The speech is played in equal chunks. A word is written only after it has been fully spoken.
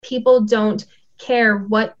people don't care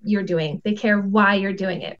what you're doing. They care why you're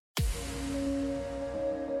doing it.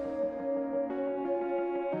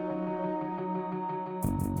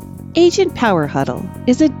 Agent Power Huddle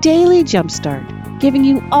is a daily jumpstart, giving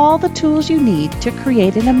you all the tools you need to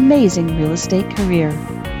create an amazing real estate career.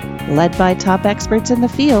 Led by top experts in the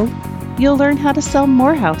field, you'll learn how to sell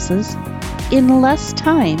more houses in less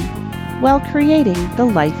time while creating the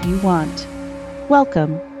life you want.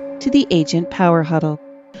 Welcome to the Agent Power Huddle.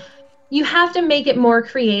 You have to make it more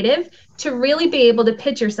creative to really be able to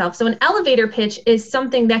pitch yourself. So an elevator pitch is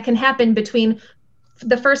something that can happen between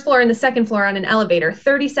the first floor and the second floor on an elevator,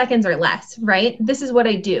 30 seconds or less, right? This is what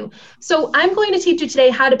I do. So I'm going to teach you today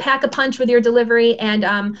how to pack a punch with your delivery, and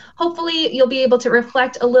hopefully you'll be able to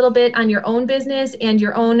reflect a little bit on your own business and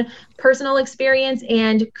your own personal experience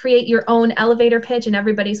and create your own elevator pitch, and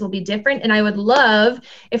everybody's will be different. And I would love,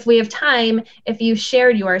 if we have time, if you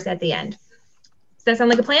shared yours at the end. Does that sound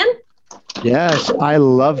like a plan? Yes, I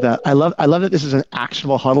love that. I love that this is an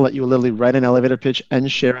actionable huddle that you will literally write an elevator pitch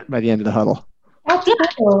and share it by the end of the huddle.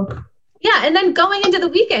 That's cool. Yeah, and then going into the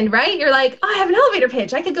weekend, right? You're like, oh, I have an elevator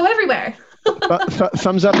pitch. I could go everywhere.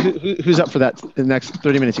 Thumbs up. Who's up for that in the next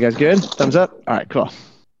 30 minutes? You guys good? Thumbs up? All right, cool.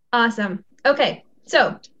 Awesome. Okay,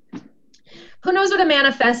 so who knows what a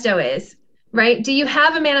manifesto is, right? Do you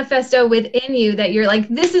have a manifesto within you that you're like,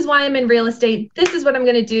 this is why I'm in real estate. This is what I'm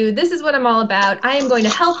going to do. This is what I'm all about. I am going to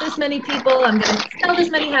help this many people. I'm going to sell this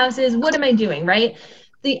many houses. What am I doing, right?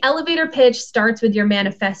 The elevator pitch starts with your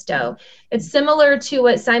manifesto. It's similar to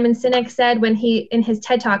what Simon Sinek said when in his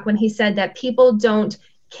TED Talk, when he said that people don't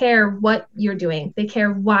care what you're doing. They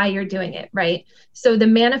care why you're doing it, right? So the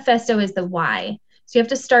manifesto is the why. So you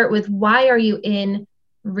have to start with, why are you in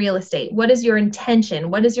real estate? What is your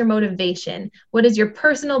intention? What is your motivation? What is your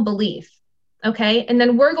personal belief? Okay. And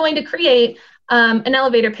then we're going to create an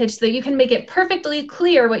elevator pitch so that you can make it perfectly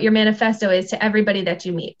clear what your manifesto is to everybody that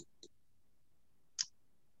you meet.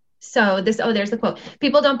 So there's the quote.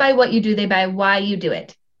 People don't buy what you do, they buy why you do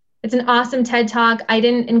it. It's an awesome TED Talk. I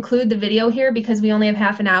didn't include the video here because we only have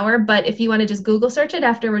half an hour, but if you want to just Google search it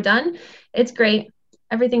after we're done, it's great.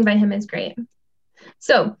 Everything by him is great.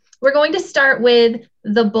 So we're going to start with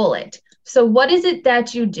the bullet. So what is it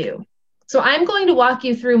that you do? So I'm going to walk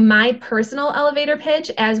you through my personal elevator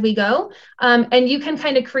pitch as we go, and you can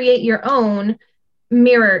kind of create your own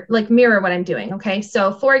mirror what I'm doing. Okay.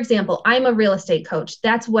 So for example, I'm a real estate coach.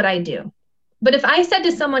 That's what I do. But if I said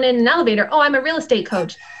to someone in an elevator, oh, I'm a real estate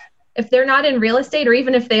coach, if they're not in real estate, or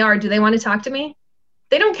even if they are, do they want to talk to me?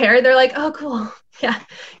 They don't care. They're like, oh, cool. Yeah.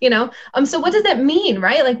 So what does that mean,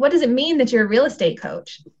 right? Like, what does it mean that you're a real estate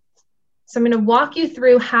coach? So I'm going to walk you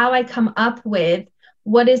through how I come up with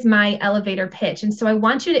what is my elevator pitch. And so I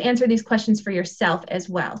want you to answer these questions for yourself as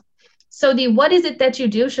well. So the what is it that you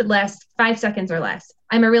do should last 5 seconds or less.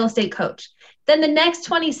 I'm a real estate coach. Then the next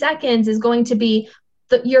 20 seconds is going to be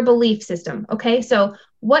your belief system. Okay. So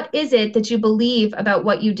what is it that you believe about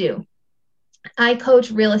what you do? I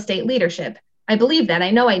coach real estate leadership. I believe that.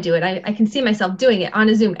 I know I do it. I can see myself doing it on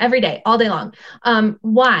a Zoom every day, all day long.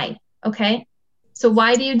 Why? Okay. So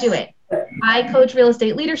why do you do it? I coach real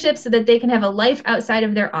estate leadership so that they can have a life outside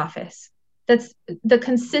of their office. That's the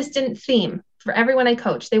consistent theme for everyone I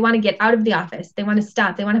coach. They want to get out of the office. They want to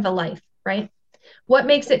stop. They want to have a life, right? What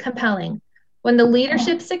makes it compelling? When the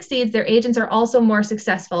leadership succeeds, their agents are also more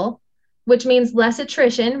successful, which means less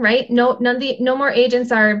attrition, right? No more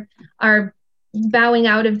agents are bowing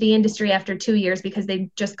out of the industry after 2 years because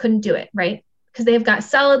they just couldn't do it, right? Because they've got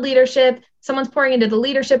solid leadership. Someone's pouring into the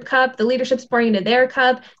leadership cup. The leadership's pouring into their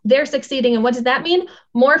cup. They're succeeding. And what does that mean?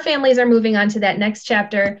 More families are moving on to that next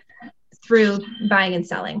chapter through buying and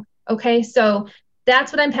selling. Okay, so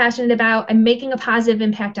that's what I'm passionate about. I'm making a positive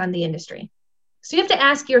impact on the industry. So you have to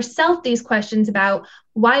ask yourself these questions about,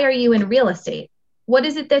 why are you in real estate? What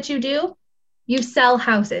is it that you do? You sell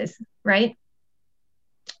houses, right?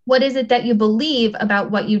 What is it that you believe about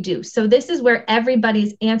what you do? So this is where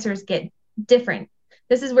everybody's answers get different.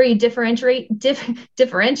 This is where you differentiate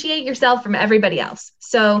yourself from everybody else.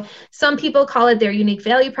 So some people call it their unique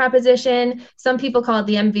value proposition. Some people call it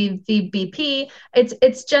the MVVP.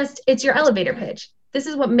 It's your elevator pitch. This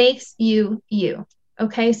is what makes you you.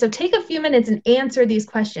 Okay, so take a few minutes and answer these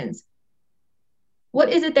questions. What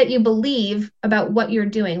is it that you believe about what you're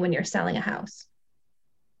doing when you're selling a house?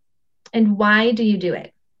 And why do you do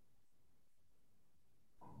it?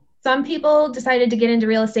 Some people decided to get into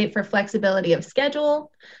real estate for flexibility of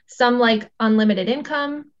schedule. Some like unlimited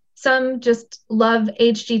income. Some just love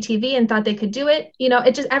HGTV and thought they could do it.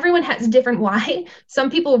 Everyone has a different why.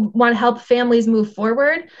 Some people want to help families move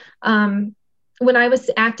forward. When I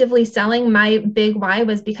was actively selling, my big why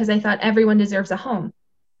was because I thought everyone deserves a home.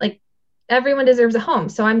 everyone deserves a home.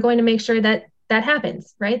 So I'm going to make sure that that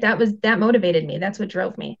happens, right? That motivated me. That's what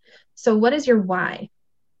drove me. So what is your why?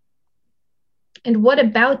 And what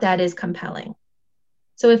about that is compelling?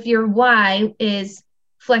 So if your why is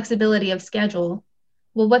flexibility of schedule,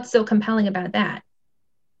 well, what's so compelling about that?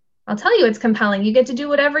 I'll tell you it's compelling. You get to do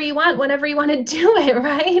whatever you want, whenever you want to do it,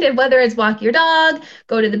 right? And whether it's walk your dog,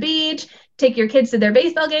 go to the beach, take your kids to their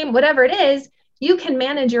baseball game, whatever it is, you can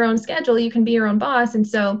manage your own schedule. You can be your own boss.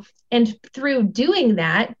 And through doing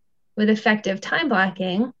that with effective time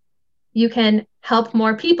blocking, you can help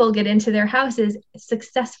more people get into their houses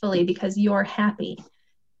successfully because you're happy.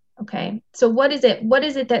 Okay. So what is it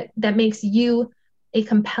that makes you a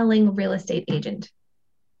compelling real estate agent?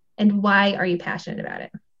 And why are you passionate about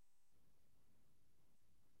it?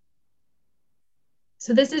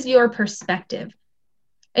 So this is your perspective.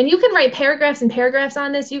 And you can write paragraphs and paragraphs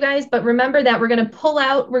on this, you guys, but remember that we're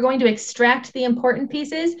going to extract the important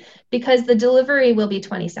pieces because the delivery will be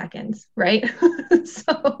 20 seconds, right?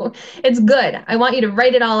 So it's good. I want you to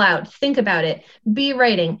write it all out. Think about it. Be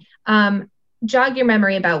writing. Jog your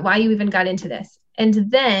memory about why you even got into this. And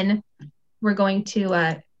then we're going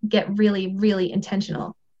to get really, really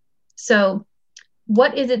intentional. So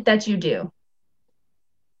what is it that you do?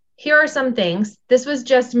 Here are some things. This was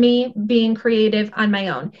just me being creative on my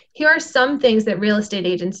own. Here are some things that real estate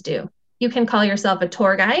agents do. You can call yourself a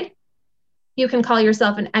tour guide. You can call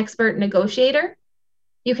yourself an expert negotiator.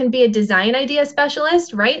 You can be a design idea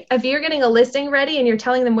specialist, right? If you're getting a listing ready and you're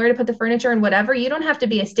telling them where to put the furniture and whatever, you don't have to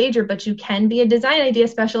be a stager, but you can be a design idea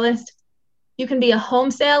specialist. You can be a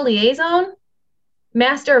home sale liaison,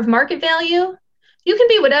 master of market value. You can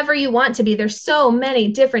be whatever you want to be. There's so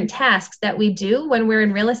many different tasks that we do when we're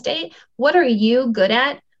in real estate. What are you good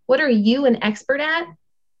at? What are you an expert at?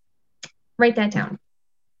 Write that down.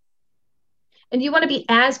 And you want to be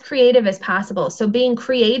as creative as possible. So being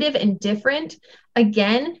creative and different,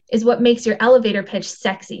 again, is what makes your elevator pitch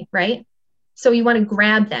sexy, right? So you want to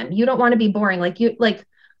grab them. You don't want to be boring.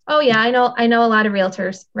 Oh yeah, I know a lot of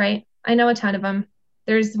realtors, right? I know a ton of them.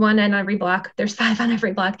 There's one on every block. There's 5 on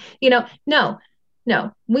every block.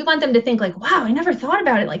 No, we want them to think like, wow, I never thought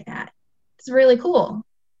about it like that. It's really cool.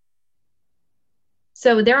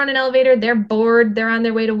 So they're on an elevator, they're bored, they're on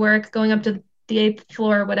their way to work, going up to the 8th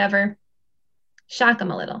floor or whatever. Shock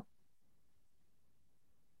them a little.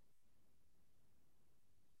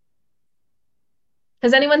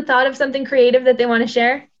 Has anyone thought of something creative that they want to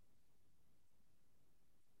share?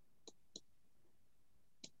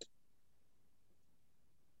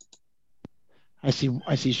 I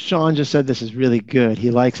see Sean just said this is really good. He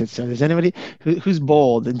likes it. So does anybody who's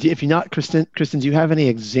bold? And if you're not Kristen, do you have any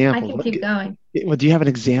examples? I can keep going. Well, do you have an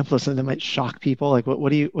example of something that might shock people? Like what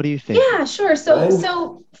do you think? Yeah, sure.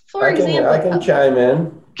 So for example, I can chime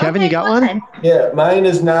in. Kevin, you got one? Yeah, mine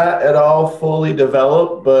is not at all fully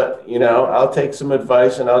developed, but I'll take some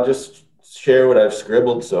advice and I'll just share what I've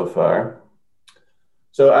scribbled so far.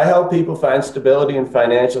 So I help people find stability and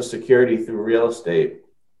financial security through real estate.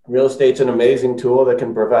 Real estate's an amazing tool that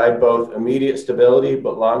can provide both immediate stability,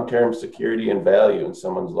 but long-term security and value in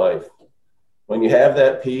someone's life. When you have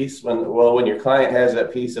that piece, when your client has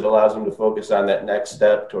that piece, it allows them to focus on that next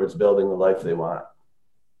step towards building the life they want.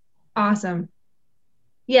 Awesome.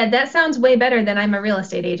 Yeah, that sounds way better than I'm a real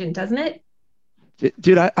estate agent, doesn't it?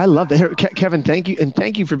 Dude, I love that. Kevin, thank you. And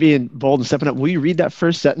thank you for being bold and stepping up. Will you read that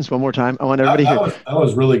first sentence one more time? I want everybody here. That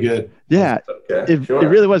was really good. Yeah, okay, it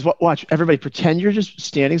really was. Watch, everybody pretend you're just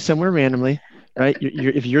standing somewhere randomly, right?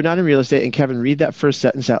 If you're not in real estate, and Kevin, read that first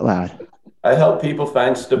sentence out loud. I help people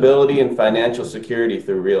find stability and financial security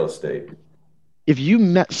through real estate. If you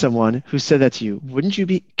met someone who said that to you, wouldn't you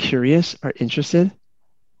be curious or interested?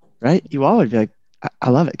 Right? You all would be like,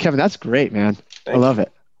 I love it. Kevin, that's great, man. I love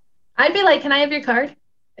it. I'd be like, can I have your card?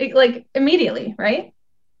 Like immediately, right?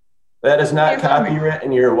 That is not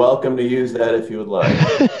copywritten. You're welcome to use that if you would like.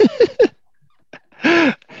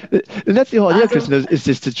 And that's the whole idea, Kristen, is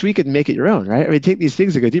just to tweak it and make it your own, right? I mean, take these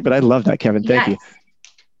things and go deep, but I love that, Kevin. Thank you.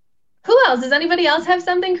 Who else? Does anybody else have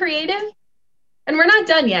something creative? And we're not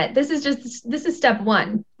done yet. This is step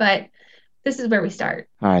 1, but this is where we start.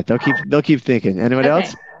 All right. They'll keep thinking. Anyone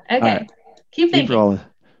else? Okay. Right. Keep thinking. Keep rolling.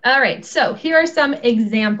 All right. So here are some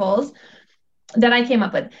examples that I came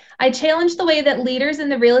up with. I challenge the way that leaders in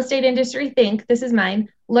the real estate industry think, this is mine,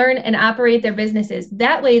 learn and operate their businesses.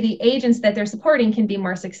 That way the agents that they're supporting can be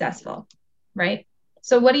more successful, right?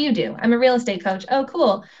 So what do? I'm a real estate coach. Oh,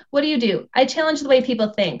 cool. What do? I challenge the way people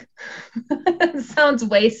think. Sounds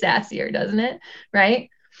way sassier, doesn't it? Right?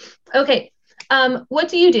 Okay. What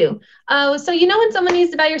do you do? So when someone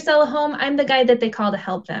needs to buy or sell a home, I'm the guy that they call to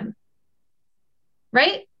help them.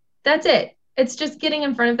 Right? That's it. It's just getting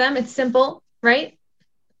in front of them. It's simple, right?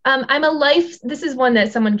 This is one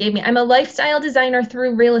that someone gave me. I'm a lifestyle designer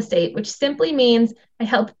through real estate, which simply means I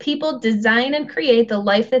help people design and create the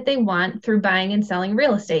life that they want through buying and selling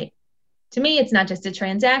real estate. To me, it's not just a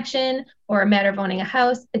transaction or a matter of owning a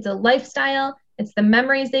house. It's a lifestyle. It's the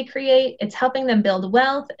memories they create. It's helping them build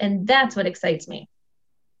wealth. And that's what excites me,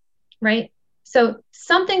 right? So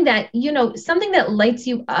something that lights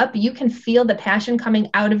you up, you can feel the passion coming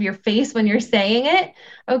out of your face when you're saying it,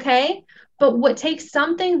 okay? But what takes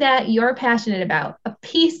something that you're passionate about, a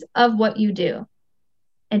piece of what you do,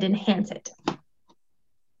 and enhance it.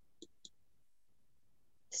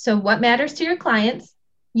 So what matters to your clients,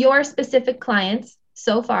 your specific clients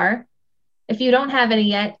so far? If you don't have any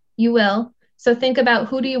yet, you will. So think about,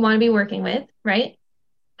 who do you want to be working with, right?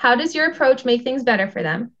 How does your approach make things better for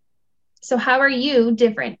them? So how are you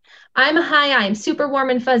different? I'm super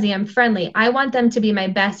warm and fuzzy. I'm friendly. I want them to be my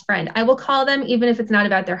best friend. I will call them even if it's not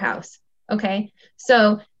about their house. Okay.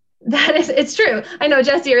 So it's true. I know,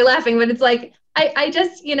 Jesse, you're laughing, but it's like, I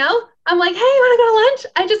just, I'm like, hey, you want to go to lunch?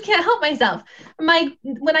 I just can't help myself.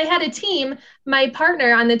 When I had a team, my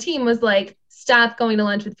partner on the team was like, stop going to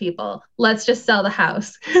lunch with people. Let's just sell the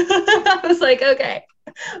house. I was like, okay.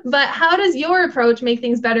 But how does your approach make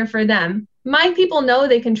things better for them? My people know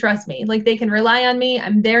they can trust me. Like, they can rely on me.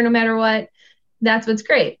 I'm there no matter what. That's what's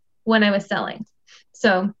great when I was selling.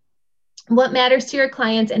 So what matters to your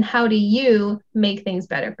clients, and how do you make things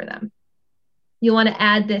better for them? You want to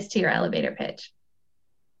add this to your elevator pitch.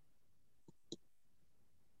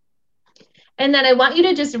 And then I want you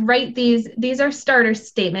to just write these are starter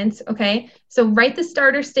statements, okay? So write the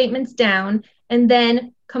starter statements down and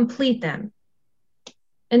then complete them.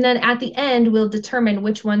 And then at the end, we'll determine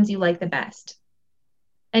which ones you like the best.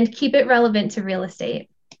 And keep it relevant to real estate.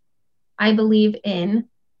 I believe in,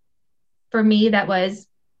 for me, that was,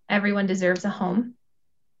 everyone deserves a home.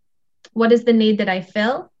 What is the need that I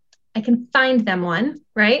fill? I can find them one,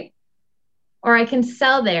 right? Or I can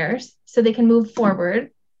sell theirs so they can move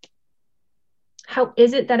forward. How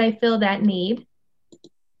is it that I fill that need?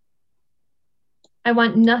 I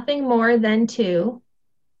want nothing more than to,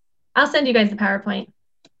 I'll send you guys the PowerPoint.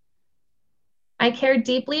 I care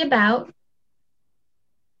deeply about,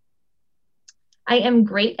 I am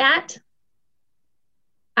great at,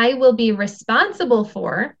 I will be responsible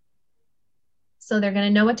for, so they're going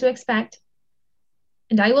to know what to expect,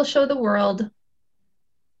 and I will show the world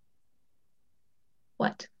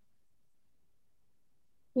what?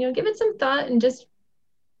 Give it some thought and just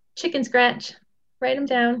chicken scratch, write them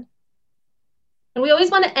down. And we always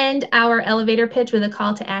want to end our elevator pitch with a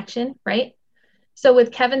call to action, right? So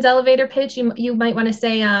with Kevin's elevator pitch, you might want to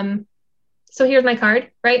say, so here's my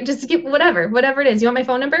card, right? Just give whatever it is. You want my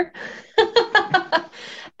phone number?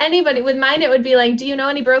 Anybody. With mine, it would be like, do you know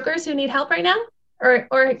any brokers who need help right now?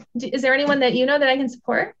 Or is there anyone that you know that I can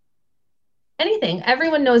support? Anything.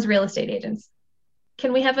 Everyone knows real estate agents.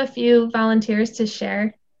 Can we have a few volunteers to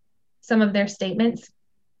share some of their statements?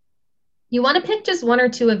 You want to pick just one or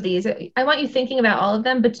two of these. I want you thinking about all of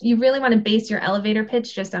them, but you really want to base your elevator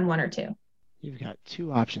pitch just on one or two. You've got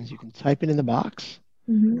two options. You can type it in the box,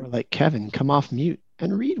 or like Kevin, come off mute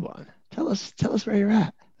and read one. Tell us where you're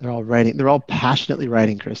at. They're all writing. They're all passionately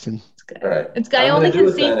writing, Kristen. All right. I only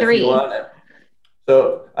can see three.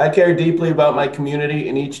 So I care deeply about my community,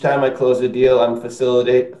 and each time I close a deal, I'm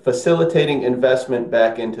facilitating investment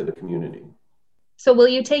back into the community. So will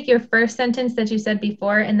you take your first sentence that you said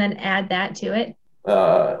before and then add that to it?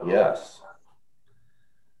 Yes.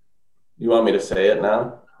 You want me to say it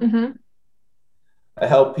now? Mm-hmm. I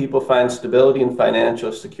help people find stability and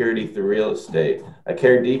financial security through real estate. I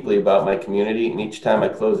care deeply about my community, and each time I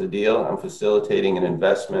close a deal, I'm facilitating an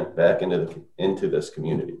investment back into this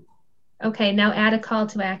community. Okay, now add a call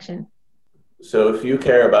to action. So if you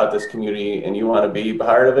care about this community and you want to be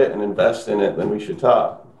part of it and invest in it, then we should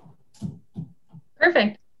talk.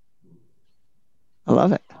 Perfect. I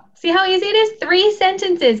love it. See how easy it is? 3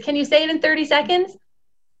 sentences. Can you say it in 30 seconds?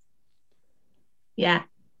 Yeah.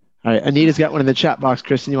 All right. Anita's got one in the chat box.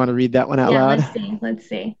 Kristen, you want to read that one out loud? Let's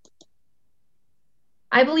see.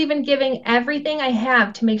 I believe in giving everything I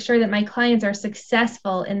have to make sure that my clients are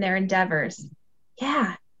successful in their endeavors.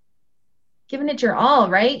 Yeah. Giving it your all,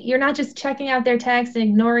 right? You're not just checking out their texts and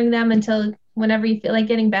ignoring them until whenever you feel like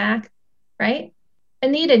getting back, right?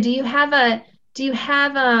 Anita, do you have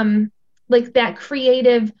like that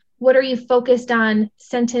creative, what are you focused on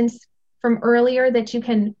sentence from earlier that you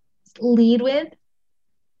can lead with?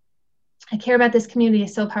 I care about this community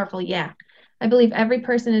is so powerful. Yeah. I believe every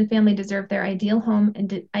person and family deserve their ideal home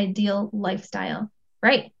and ideal lifestyle.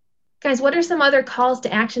 Right. Guys, what are some other calls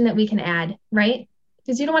to action that we can add? Right.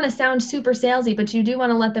 Because you don't want to sound super salesy, but you do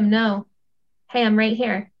want to let them know, hey, I'm right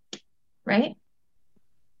here, right?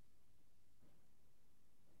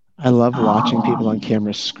 I love watching people on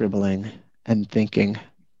camera scribbling and thinking.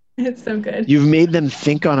 It's so good. You've made them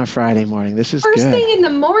think on a Friday morning. This is First good. thing in the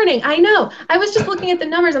morning. I know. I was just looking at the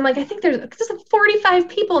numbers. I'm like, I think there's 45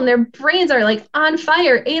 people and their brains are like on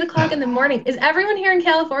fire, 8 o'clock in the morning. Is everyone here in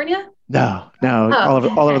California? No, Oh,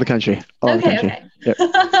 all over the country. All over the country. Okay.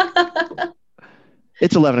 Yep.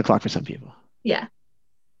 It's 11 o'clock for some people. Yeah,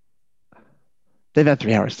 They've had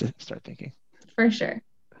 3 hours to start thinking. for sure.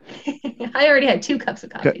 I already had 2 cups of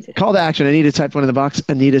coffee today. Call to action. Anita typed one in the box.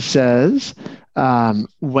 Anita says,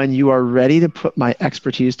 when you are ready to put my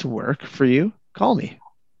expertise to work for you, call me.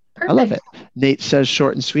 Perfect. I love it. Nate says,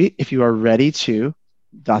 short and sweet. If you are ready to ...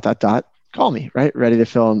 call me, right? Ready to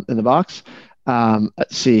fill in the box.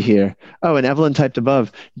 Let's see here. Oh, and Evelyn typed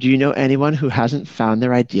above, do you know anyone who hasn't found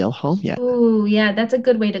their ideal home yet? Ooh, yeah, that's a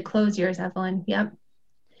good way to close yours, Evelyn. Yep.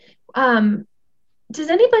 Does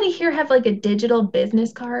anybody here have like a digital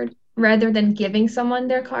business card rather than giving someone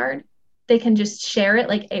their card? They can just share it,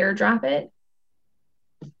 like airdrop it.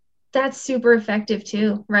 That's super effective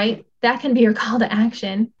too, right? That can be your call to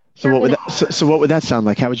action. So what would that sound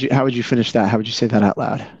like? How would you finish that? How would you say that out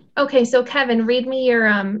loud? Okay, so Kevin, read me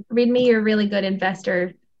your really good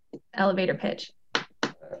investor elevator pitch.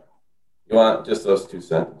 You want just those 2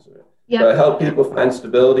 sentences? Yeah. So I help people find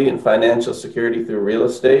stability and financial security through real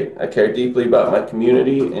estate. I care deeply about my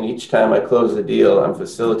community, and each time I close a deal, I'm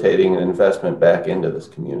facilitating an investment back into this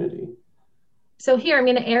community. So here, I'm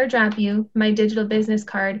going to airdrop you my digital business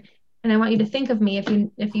card, and I want you to think of me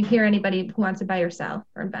if you hear anybody who wants to buy or sell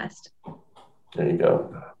or invest. There you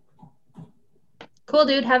go. Cool,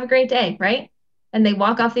 dude. Have a great day, right? And they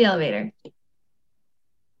walk off the elevator.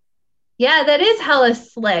 Yeah, that is hella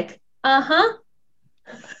slick. Uh-huh.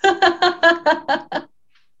 That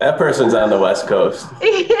person's on the West Coast.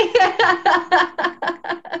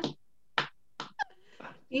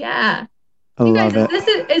 Yeah. I You guys, love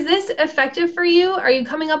it. is this effective for you? Are you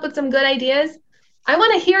coming up with some good ideas? I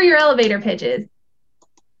want to hear your elevator pitches.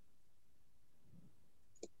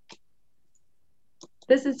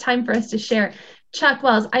 This is time for us to share. Chuck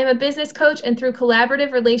Wells, I am a business coach, and through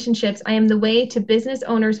collaborative relationships, I am the way to business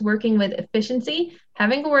owners working with efficiency,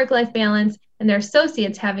 having a work-life balance, and their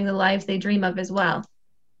associates having the lives they dream of as well.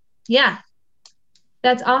 Yeah,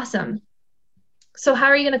 that's awesome. So how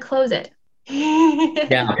are you going to close it?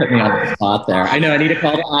 Yeah, put me on the spot there. I know I need a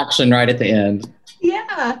call to action right at the end.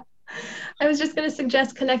 Yeah, I was just going to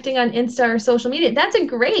suggest connecting on Insta or social media. That's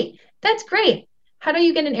great. How do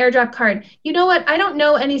you get an airdrop card? You know what? I don't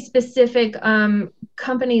know any specific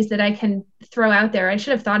companies that I can throw out there. I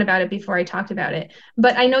should have thought about it before I talked about it.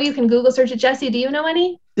 But I know you can Google search it. Jesse, do you know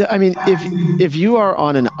any? Yeah, I mean, if you are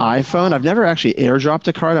on an iPhone, I've never actually airdropped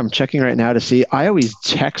a card. I'm checking right now to see. I always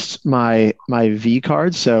text my V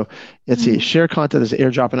cards. So let's see, share content as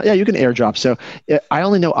airdrop. And yeah, you can airdrop. So I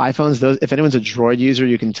only know iPhones. Those, if anyone's a Droid user,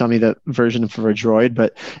 you can tell me the version for a Droid.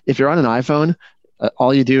 But if you're on an iPhone,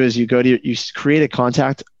 all you do is you create a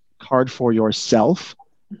contact card for yourself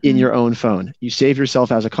in your own phone. You save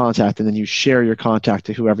yourself as a contact, and then you share your contact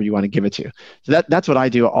to whoever you want to give it to. So that's what I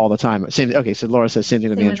do all the time. Same. Okay, so Laura says same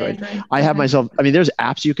thing with Android. I have myself. I mean, there's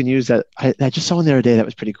apps you can use that I just saw one the other day that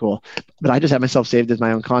was pretty cool. But I just have myself saved as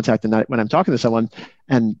my own contact, and when I'm talking to someone,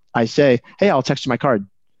 and I say, "Hey, I'll text you my card,"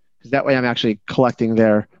 because that way I'm actually collecting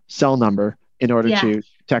their cell number in order to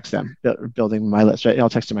text them, building my list. Right?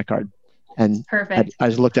 I'll text you my card. And perfect. I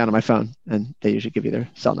just look down at my phone, and they usually give you their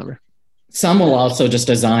cell number. Some will also just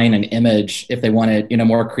design an image if they want it,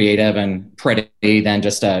 more creative and pretty than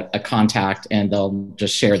just a contact, and they'll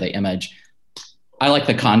just share the image. I like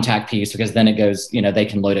the contact piece because then it goes, they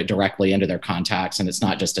can load it directly into their contacts, and it's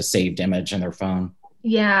not just a saved image in their phone.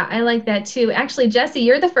 Yeah, I like that too. Actually, Jesse,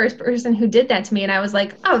 you're the first person who did that to me, and I was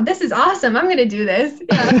like, "Oh, this is awesome! I'm going to do this."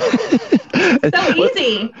 Yeah. So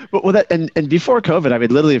easy. Well, and before COVID, I mean,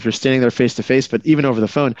 literally, if you're standing there face to face, but even over the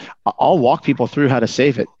phone, I'll walk people through how to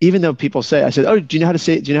save it. Even though people say, I said, "Oh, do you know how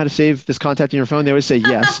to save this contact in your phone?" They always say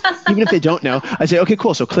yes, even if they don't know. I say, "Okay,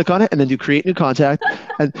 cool. So click on it, and then do create new contact."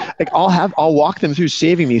 And like I'll walk them through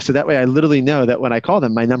saving me, so that way I literally know that when I call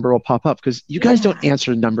them, my number will pop up, because you guys don't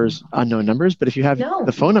answer unknown numbers, but if you have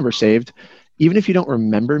the phone number saved, even if you don't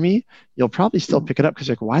remember me, you'll probably still pick it up, because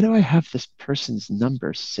like, why do I have this person's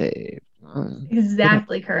number saved?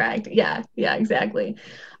 Exactly correct. Yeah, exactly.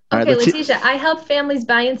 All Okay, right, Letitia, I help families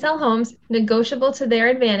buy and sell homes, negotiable to their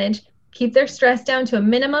advantage, keep their stress down to a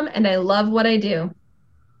minimum, and I love what I do.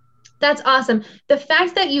 That's awesome. The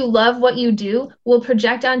fact that you love what you do will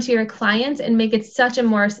project onto your clients and make it such a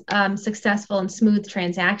more successful and smooth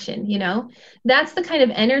transaction. That's the kind of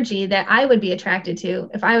energy that I would be attracted to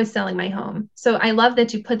if I was selling my home. So I love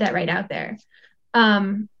that you put that right out there.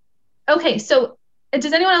 Okay, so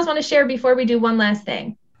does anyone else want to share before we do one last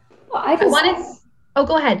thing? Well, oh,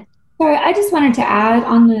 go ahead. Sorry, I just wanted to add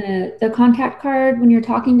on the contact card when you're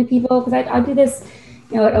talking to people, because I do this,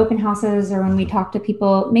 at open houses or when we talk to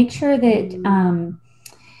people, make sure that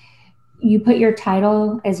you put your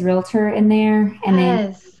title as realtor in there and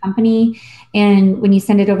then company. And when you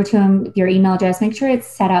send it over to them, your email address, make sure it's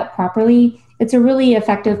set up properly. It's a really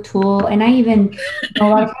effective tool. And I even, a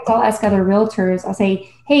lot of times I'll ask other realtors, I'll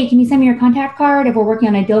say, hey, can you send me your contact card if we're working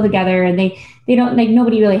on a deal together? And they don't,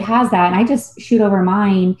 nobody really has that. And I just shoot over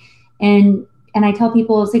mine. And I tell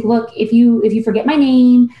people, it's like, look, if you forget my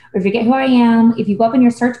name or if you forget who I am, if you go up in your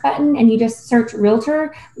search button and you just search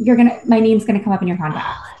realtor, my name's gonna come up in your contacts.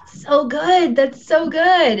 Oh, that's so good. That's so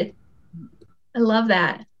good. I love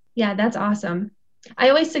that. Yeah, that's awesome. I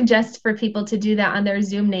always suggest for people to do that on their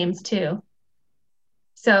Zoom names too.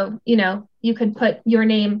 So, you could put your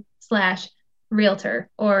name / realtor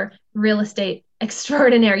or real estate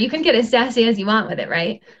extraordinaire. You can get as sassy as you want with it,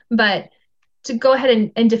 right? But to go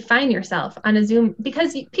ahead and define yourself on a Zoom,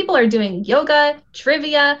 because people are doing yoga,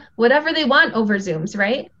 trivia, whatever they want over Zooms,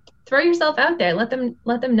 right? Throw yourself out there. Let them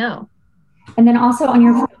know. And then also on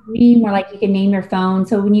your phone name, or you can name your phone.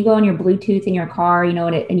 So when you go on your Bluetooth in your car,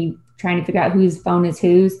 and you trying to figure out whose phone is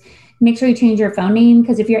whose, make sure you change your phone name,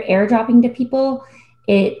 because if you're airdropping to people,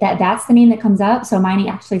 that's the name that comes up. So mine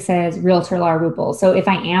actually says Realtor Laura Rupel. So if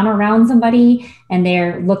I am around somebody and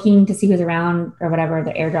they're looking to see who's around or whatever,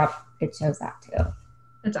 the airdrop, it shows that too.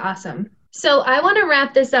 That's awesome. So I want to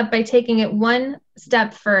wrap this up by taking it one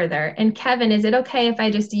step further. And Kevin, is it okay if I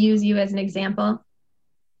just use you as an example?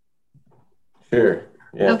 Sure.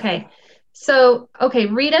 Yeah. Okay. So,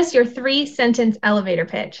 read us your 3-sentence elevator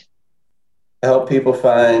pitch. I help people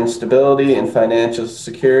find stability and financial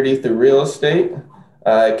security through real estate.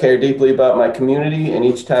 I care deeply about my community, and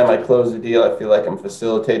each time I close a deal, I feel like I'm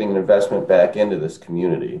facilitating an investment back into this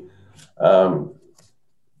community.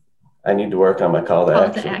 I need to work on my call to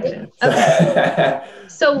action. Okay.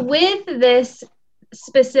 So with this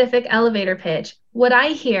specific elevator pitch, what I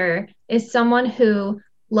hear is someone who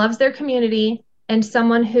loves their community and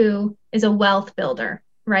someone who is a wealth builder,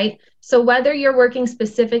 right? So whether you're working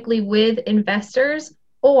specifically with investors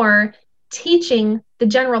or teaching the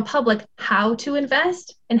general public how to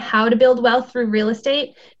invest and how to build wealth through real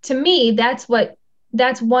estate, to me, that's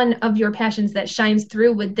one of your passions that shines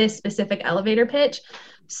through with this specific elevator pitch.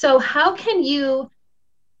 So how can you,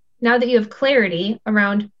 now that you have clarity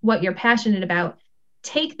around what you're passionate about,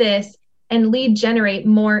 take this and lead generate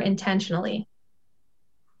more intentionally?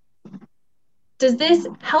 Does this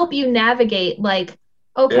help you navigate I'm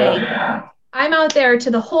out there to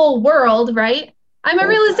the whole world, right? I'm a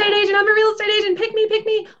real estate agent, pick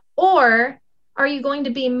me. Or are you going to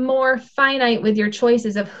be more finite with your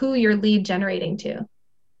choices of who you're lead generating to,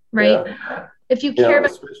 right? Yeah. If you care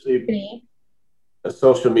about especially a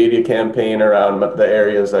social media campaign around the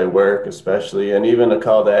areas I work, especially, and even a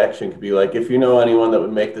call to action could be like, if you know anyone that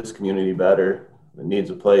would make this community better, that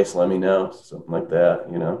needs a place, let me know, something like that,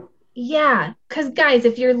 Yeah, because guys,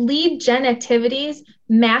 if your lead gen activities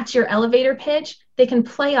match your elevator pitch, they can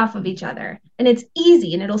play off of each other, and it's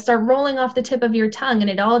easy, and it'll start rolling off the tip of your tongue,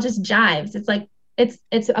 and it all just jives. It's like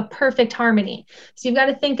it's a perfect harmony. So you've got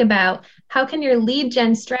to think about how can your lead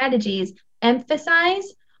gen strategies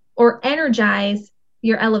emphasize or energize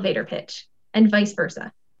your elevator pitch, and vice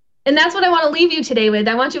versa. And that's what I want to leave you today with.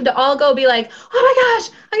 I want you to all go be like, oh my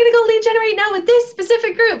gosh, I'm going to go lead generate now with this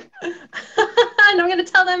specific group. And I'm going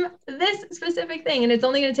to tell them this specific thing. And it's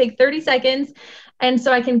only going to take 30 seconds. And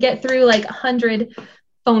so I can get through 100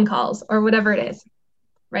 phone calls or whatever it is.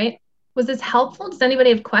 Right? Was this helpful? Does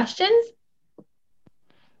anybody have questions?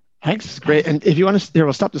 Thanks. This is great. And if you want to,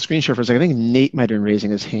 we'll stop the screen share for a second. I think Nate might have been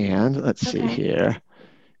raising his hand. Let's see here.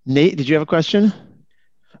 Nate, did you have a question?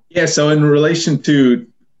 Yeah. So in relation to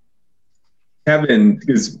Kevin,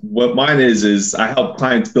 because what mine is I help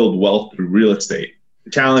clients build wealth through real estate.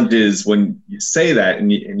 The challenge is when you say that,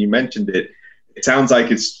 and you mentioned it, it sounds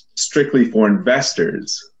like it's strictly for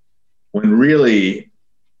investors, when really,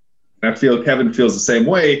 and I feel Kevin feels the same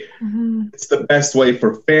way, it's the best way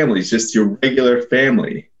for families, just your regular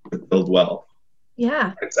family, to build wealth.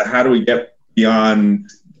 Yeah. And so how do we get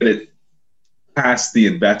beyond it, past the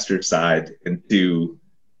investor side, into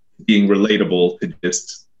being relatable to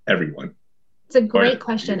just everyone? It's a great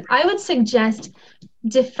question. I would suggest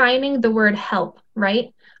defining the word help,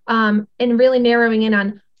 right? And really narrowing in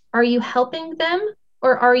on Are you helping them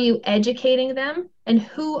or are you educating them? And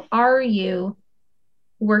who are you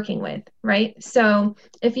working with, right? So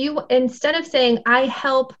if you, instead of saying, I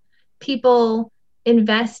help people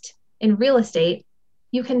invest in real estate,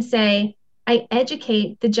 you can say, I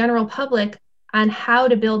educate the general public on how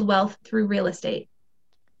to build wealth through real estate,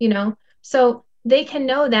 so they can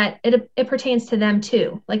know that it pertains to them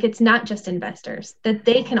too. Like, it's not just investors, that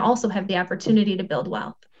they can also have the opportunity to build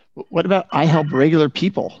wealth. What about I help regular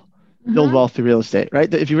people build wealth through real estate,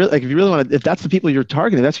 right? If you really want to, if that's the people you're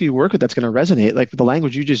targeting, that's who you work with, that's going to resonate. Like the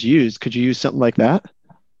language you just used, could you use something like that?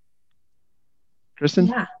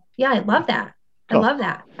 Kristen? Yeah, I love that. Cool. I love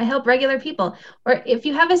that. I help regular people. Or if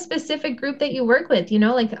you have a specific group that you work with,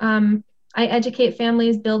 I educate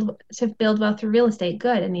families to build wealth through real estate.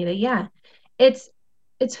 Good, Anita. Yeah. It's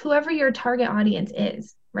whoever your target audience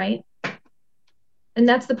is, right? And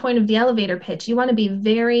that's the point of the elevator pitch. You want to be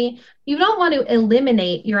you don't want to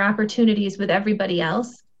eliminate your opportunities with everybody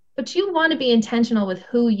else, but you want to be intentional with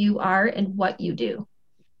who you are and what you do.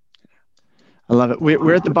 I love it.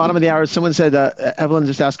 We're at the bottom of the hour. Someone said, Evelyn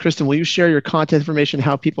just asked, Kristen, will you share your contact information,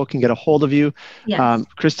 how people can get a hold of you? Yes.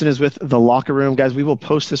 Kristen is with The Locker Room. Guys, we will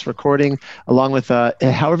post this recording along with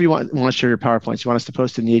however you want to share your PowerPoints. You want us to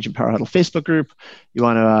post it in the Agent Power Huddle Facebook group. You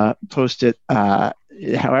want to post it however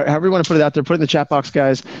you want to put it out there. Put it in the chat box,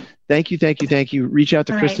 guys. Thank you. Reach out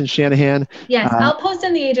to Kristen Shanahan. Yes, I'll post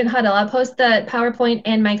in the Agent Huddle. I'll post the PowerPoint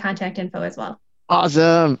and my contact info as well.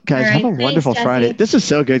 Awesome. Guys, have a wonderful Friday. This is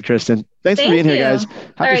so good, Kristen. Thanks for being here, guys.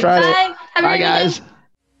 Happy Friday. Bye, guys.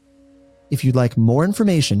 If you'd like more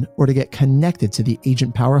information or to get connected to the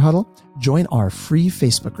Agent Power Huddle, join our free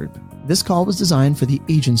Facebook group. This call was designed for the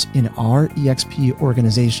agents in our EXP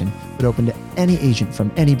organization, but open to any agent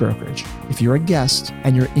from any brokerage. If you're a guest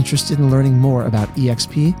and you're interested in learning more about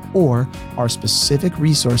EXP or our specific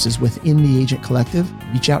resources within the Agent Collective,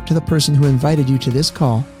 reach out to the person who invited you to this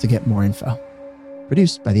call to get more info.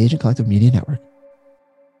 Produced by the Agent Collective Media Network.